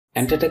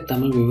EnterTech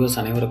Tamil viewers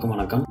அனைவருக்கும்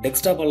வணக்கம்.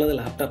 Desktop அல்லது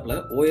லேப்டாப்ல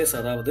OS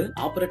அதாவது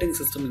ஆப்பரேட்டிங்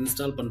சிஸ்டம்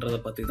இன்ஸ்டால் பண்றத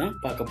பத்தி தான்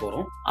பார்க்க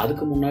போறோம்.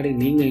 அதுக்கு முன்னாடி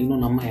நீங்க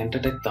இன்னும் நம்ம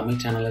EnterTech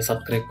தமிழ் சேனலை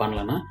சப்ஸ்கிரைப்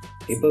பண்ணலனா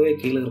இப்பவே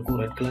கீழ இருக்கும்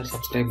ரெட் கலர்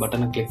சப்ஸ்கிரைப்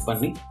பட்டனை கிளிக்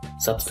பண்ணி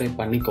சப்ஸ்கிரைப்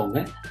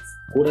பண்ணிக்கோங்க.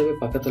 கூடவே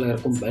பக்கத்துல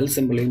இருக்கும் பெல்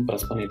சிம்பலையும்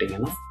பிரஸ்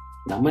பண்ணிட்டீங்கன்னா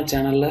நம்ம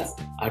சேனல்ல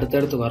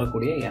அடுத்தடுத்து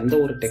வரக்கூடிய எந்த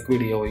ஒரு டெக்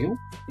வீடியோவையும்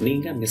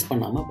நீங்க மிஸ்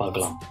பண்ணாம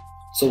பார்க்கலாம்.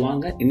 ஸோ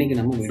வாங்க இன்னைக்கு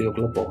நம்ம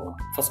வீடியோக்குள்ள போகலாம்.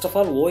 First of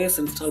all OS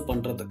install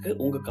பண்றதுக்கு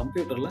உங்க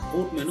கம்ப்யூட்டர்ல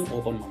பூட் மெனு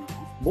ஓபன் பண்ணணும்.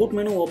 பூட்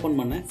மெனு ஓபன்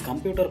பண்ண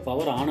கம்ப்யூட்டர்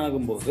பவர் ஆன்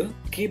ஆகும்போது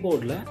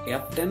கீபோர்டில்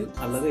F10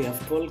 அல்லது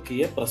F12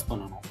 கீயை ப்ரெஸ்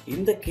பண்ணணும்.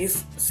 இந்த கீஸ்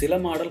சில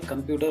மாடல்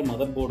கம்ப்யூட்டர்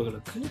மதர்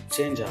போர்டுகளுக்கு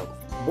சேஞ்ச் ஆகும்.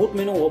 பூட்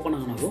மெனு ஓபன்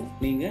ஆனதும்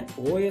நீங்க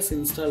OS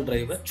இன்ஸ்டால்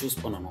டிரைவை சூஸ்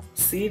பண்ணணும்.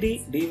 CD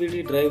DVD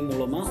டிரைவ்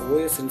மூலமா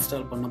OS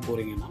இன்ஸ்டால் பண்ண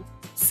போறீங்கன்னா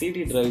CD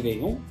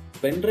டிரைவையும்,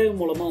 பென்ட்ரைவ்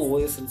மூலமா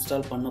OS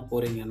இன்ஸ்டால் பண்ண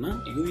போறீங்கன்னா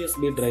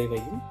USB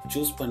டிரைவையும்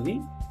சூஸ் பண்ணி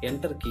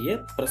என்டர் கீயை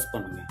ப்ரெஸ்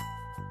பண்ணுங்க.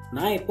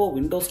 நான் இப்போ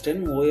Windows 10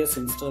 OS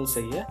இன்ஸ்டால்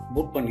செய்ய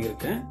பூட்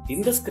பண்ணியிருக்கேன்.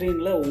 இந்த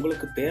ஸ்கிரீன்ல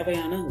உங்களுக்கு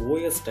தேவையான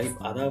OS டைப்,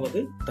 அதாவது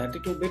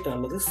 32 பிட்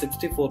அல்லது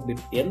 64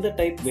 பிட் எந்த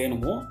டைப்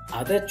வேணுமோ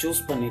அதை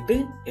சூஸ் பண்ணிட்டு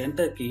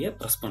என்டர் கீயை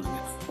பிரஸ் பண்ணுங்க.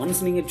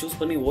 ஒன்ஸ் நீங்க சூஸ்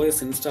பண்ணி OS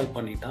இன்ஸ்டால்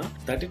பண்ணிட்டா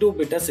 32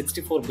 பிட்டை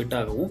 64 பிட்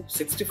ஆகவும்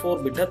 64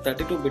 பிட்டை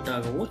 32 பிட்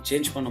ஆகவும்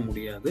சேஞ்ச் பண்ண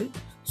முடியாது.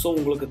 ஸோ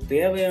உங்களுக்கு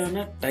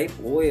தேவையான டைப்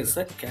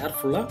OS-ஐ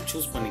கேர்ஃபுல்லா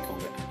சூஸ்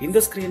பண்ணிக்கோங்க. இந்த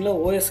ஸ்கிரீன்ல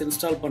OS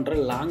இன்ஸ்டால் பண்ற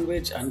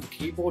language and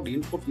keyboard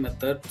input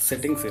method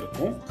settings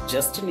இருக்கும்.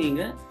 ஜஸ்ட்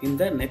நீங்க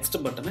இந்த நெக்ஸ்ட்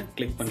பட்டனை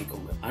கிளிக்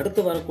பண்ணிக்கோங்க.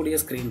 அடுத்து வரக்கூடிய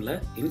ஸ்கிரீன்ல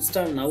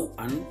install now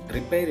and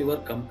repair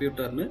your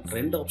கம்ப்யூட்டர்னு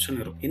ரெண்டு ஆப்ஷன்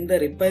இருக்கும். இந்த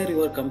ரிப்பேர்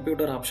யுவர்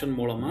கம்ப்யூட்டர் ஆப்ஷன்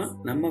மூலமா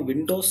நம்ம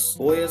விண்டோஸ்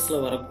OS-ல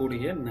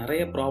வரக்கூடிய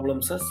நிறைய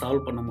ப்ராப்ளம்ஸை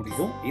சால்வ் பண்ண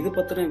முடியும். இது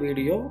பத்தின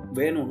வீடியோ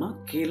வேணும்னா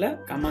கீழே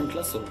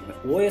கமெண்ட்ல சொல்லுங்க.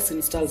 OS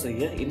இன்ஸ்டால்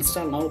செய்ய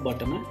இன்ஸ்டால் நவ்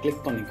பட்டனை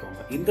கிளிக் பண்ணிக்கோங்க.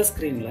 இந்த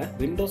ஸ்கிரீன்ல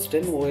Windows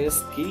 10 OS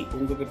கீ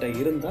உங்ககிட்ட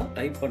இருந்தா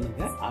டைப்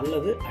பண்ணுங்க,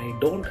 அல்லது ஐ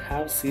டோன்ட்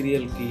ஹேவ்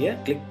சீரியல் கீயை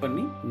கிளிக்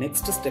பண்ணி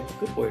நெக்ஸ்ட்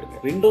ஸ்டெப்புக்கு போயிடுங்க.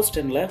 Windows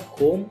 10ல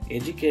ஹோம்,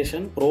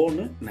 எஜுகேஷன்,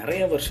 ப்ரோன்னு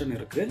நிறைய வெர்ஷன்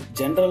இருக்கு.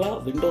 ஜெனரலா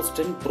Windows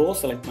 10 Pro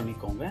செலக்ட்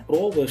பண்ணிக்கோங்க.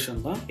 ப்ரோ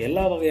வெர்ஷன் தான்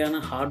எல்லா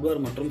வகையான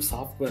ஹார்ட்வேர் மற்றும்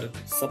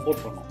சாஃப்ட்வேருக்கு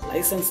சப்போர்ட் பண்ணும்.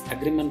 லைசன்ஸ்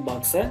அக்ரிமெண்ட்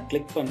பாக்ஸை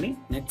கிளிக் பண்ணி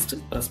நெக்ஸ்ட்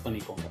பிரஸ்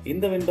பண்ணிக்கோங்க.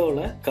 இந்த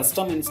விண்டோல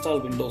கஸ்டம்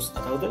இன்ஸ்டால் விண்டோஸ்,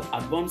 அதாவது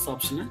அட்வான்ஸ்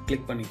ஆப்ஷனை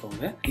கிளிக்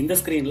பண்ணிக்கோங்க. இந்த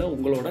ஸ்கிரீன்ல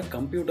உங்களோட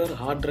கம்ப்யூட்டர்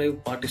ஹார்ட் டிரைவ்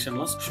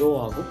பார்ட்டிஷன்லாம் ஷோ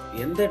ஆகும்.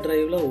 எந்த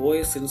டிரைவ்ல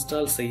OS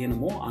இன்ஸ்டால்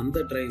செய்யணுமோ அந்த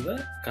டிரைவை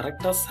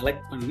கரெக்டா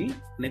செலக்ட் பண்ணி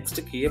நெக்ஸ்ட்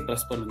கீயை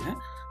பிரஸ் பண்ணுங்க.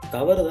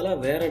 தவறுதலா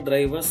வேற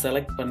டிரைவை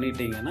செலக்ட்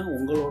பண்ணிட்டீங்கன்னா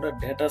உங்களோட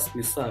டேட்டாஸ்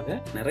மிஸ் ஆக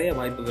நிறைய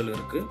வாய்ப்புகள்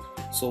இருக்கு.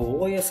 ஸோ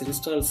OS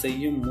இன்ஸ்டால்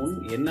செய்யும் முன்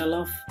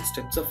என்னெல்லாம்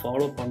ஸ்டெப்ஸை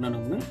ஃபாலோ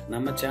பண்ணணும்னு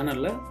நம்ம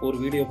சேனல்ல ஒரு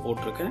வீடியோ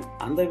போட்டிருக்கேன்.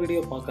 அந்த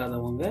வீடியோ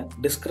பார்க்காதவங்க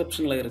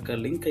டிஸ்கிரிப்ஷன்ல இருக்க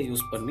லிங்கை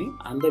யூஸ் பண்ணி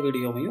அந்த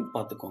வீடியோவையும்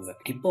பார்த்துக்கோங்க.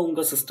 இப்போ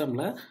உங்க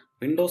சிஸ்டம்ல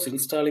விண்டோஸ்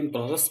இன்ஸ்டாலிங்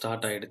ப்ராசஸ்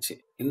ஸ்டார்ட் ஆயிடுச்சு.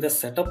 இந்த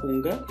செட்டப்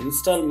உங்க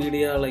இன்ஸ்டால்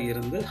மீடியால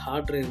இருந்து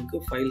ஹார்ட்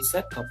டிரைவுக்கு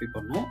ஃபைல்ஸை காப்பி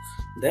பண்ணும்.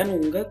 தென்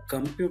உங்க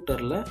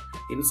கம்ப்யூட்டர்ல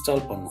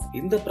இன்ஸ்டால் பண்ணும்.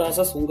 இந்த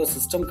ப்ராசஸ் உங்க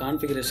சிஸ்டம்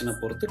கான்ஃபிகரேஷனை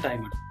பொறுத்து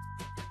டைம் எடுக்கும்.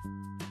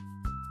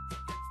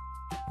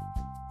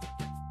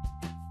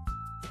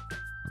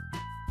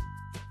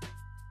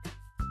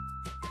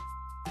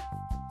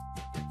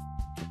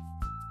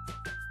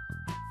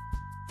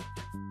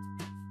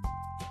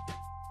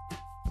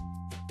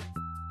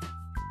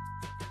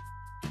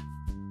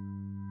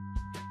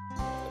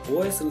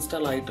 OS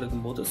இன்ஸ்டால் ஆயிட்டு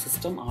இருக்கும்போது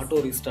சிஸ்டம் ஆட்டோ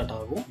ரீஸ்டார்ட்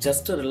ஆகும்.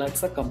 ஜஸ்ட்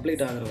ரிலாக்ஸா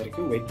கம்ப்ளீட் ஆகிற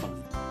வரைக்கும் வெயிட்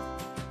பண்ணுங்க.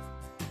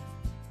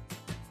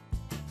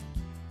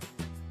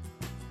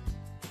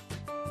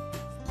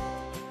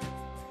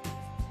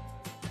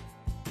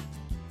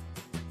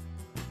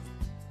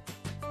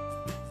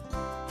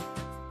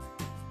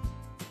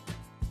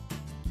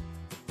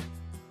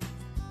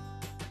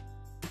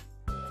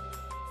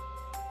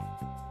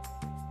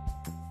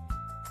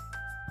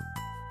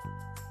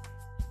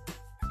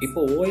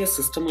 இப்போ OS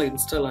சிஸ்டம்ல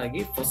இன்ஸ்டால்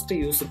ஆகி ஃபர்ஸ்ட்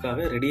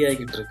யூஸுக்காக ரெடி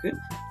ஆகிட்டு இருக்கு.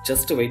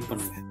 ஜஸ்ட் வெயிட்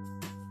பண்ணுங்க.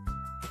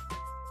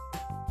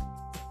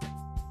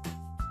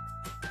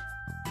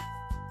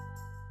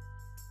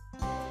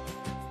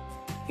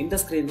 இந்த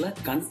ஸ்கிரீன்ல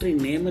கண்ட்ரி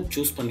நேமை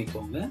சூஸ்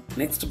பண்ணிக்கோங்க.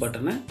 நெக்ஸ்ட்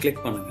பட்டனை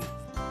கிளிக் பண்ணுங்க.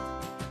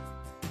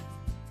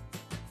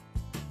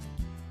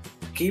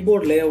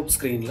 கீபோர்ட் லேஅவுட்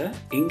ஸ்கிரீன்ல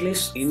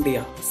இங்கிலீஷ்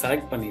இந்தியா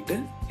செலக்ட் பண்ணிட்டு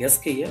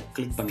எஸ் கீயை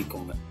கிளிக்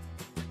பண்ணிக்கோங்க.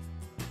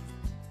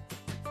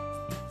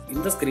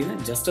 இந்த ஸ்கிரீனை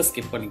ஜஸ்ட்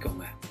ஸ்கிப்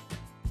பண்ணிக்கோங்க.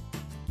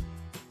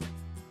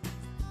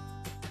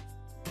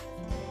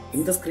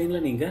 இந்த ஸ்கிரீன்ல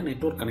நீங்க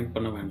நெட்வொர்க் கனெக்ட்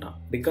பண்ண வேண்டாம்.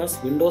 பிகாஸ்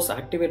விண்டோஸ்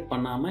ஆக்டிவேட்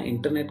பண்ணாம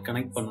இன்டர்நெட்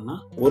கனெக்ட் பண்ணனா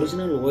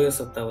ஒரிஜினல்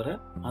OS-ஐ தவிர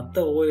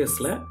மற்ற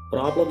OS-ல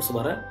ப்ராப்ளம்ஸ்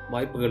வர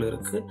வாய்ப்புகள்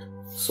இருக்கு.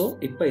 ஸோ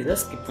இப்போ இதை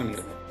ஸ்கிப்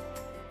பண்ணிடுங்க.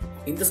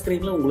 இந்த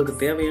ஸ்கிரீன்ல உங்களுக்கு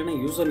தேவையான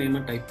யூசர்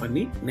நேமை டைப்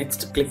பண்ணி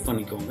நெக்ஸ்ட் கிளிக்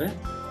பண்ணிக்கோங்க.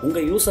 உங்க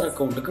யூசர்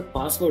அக்கௌண்ட்டுக்கு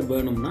பாஸ்வேர்ட்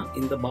வேணும்னா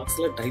இந்த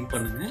பாக்ஸ்ல டைப்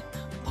பண்ணுங்க.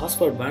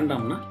 பாஸ்வேர்ட்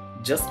வேண்டாம்னா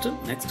ஜஸ்ட்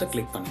நெக்ஸ்ட்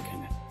கிளிக் பண்ணிக்கோங்க.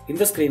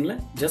 இந்த ஸ்கிரீன்ல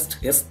ஜஸ்ட்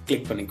எஸ்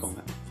கிளிக்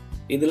பண்ணிக்கோங்க.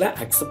 இதுல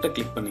அக்செப்ட்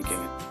கிளிக்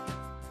பண்ணிக்கோங்க.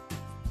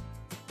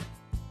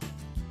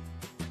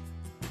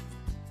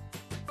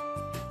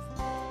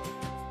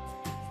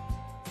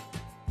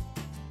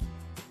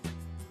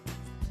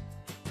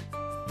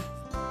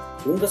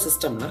 உங்க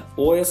சிஸ்டம்ல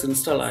OS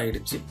இன்ஸ்டால்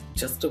ஆயிடுச்சு.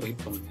 ஜஸ்ட்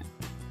வெயிட் பண்ணுங்க.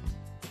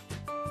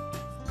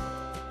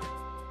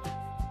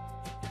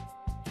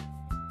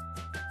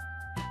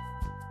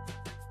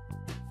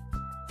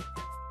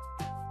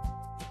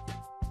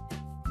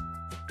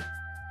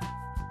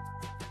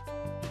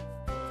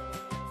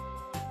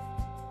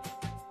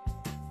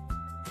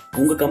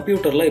 உங்க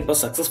கம்ப்யூட்டர்ல இப்ப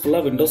சக்சஸ்ஃபுல்லா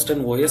விண்டோஸ்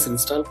 10 OS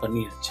இன்ஸ்டால்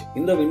பண்ணியாச்சு.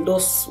 இந்த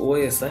விண்டோஸ்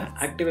OS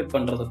ஆக்டிவேட்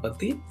பண்றத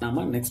பத்தி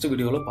நாம நெக்ஸ்ட்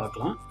வீடியோல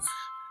பார்க்கலாம்.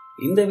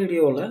 இந்த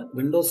வீடியோல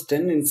விண்டோஸ்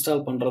 10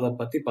 இன்ஸ்டால் பண்றத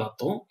பத்தி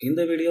பார்த்தோம்.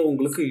 இந்த வீடியோ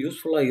உங்களுக்கு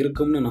யூஸ்ஃபுல்லா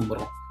இருக்கும்னு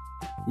நம்புறோம்.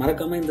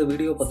 மறக்காம இந்த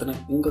வீடியோ பத்தின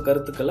உங்க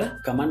கருத்துக்களை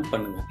கமெண்ட்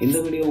பண்ணுங்க. இந்த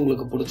வீடியோ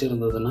உங்களுக்கு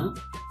பிடிச்சிருந்ததுன்னா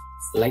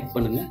லைக்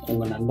பண்ணுங்க,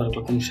 உங்க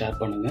நண்பர்களுக்கும் ஷேர்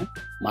பண்ணுங்க.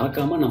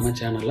 மறக்காம நம்ம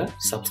சேனலை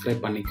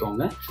சப்ஸ்கிரைப்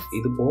பண்ணிக்கோங்க.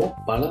 இது போல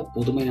பல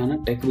புதுமையான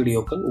டெக்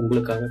வீடியோக்கள்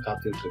உங்களுக்காக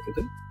காத்துட்டு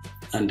இருக்குது.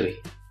 நன்றி.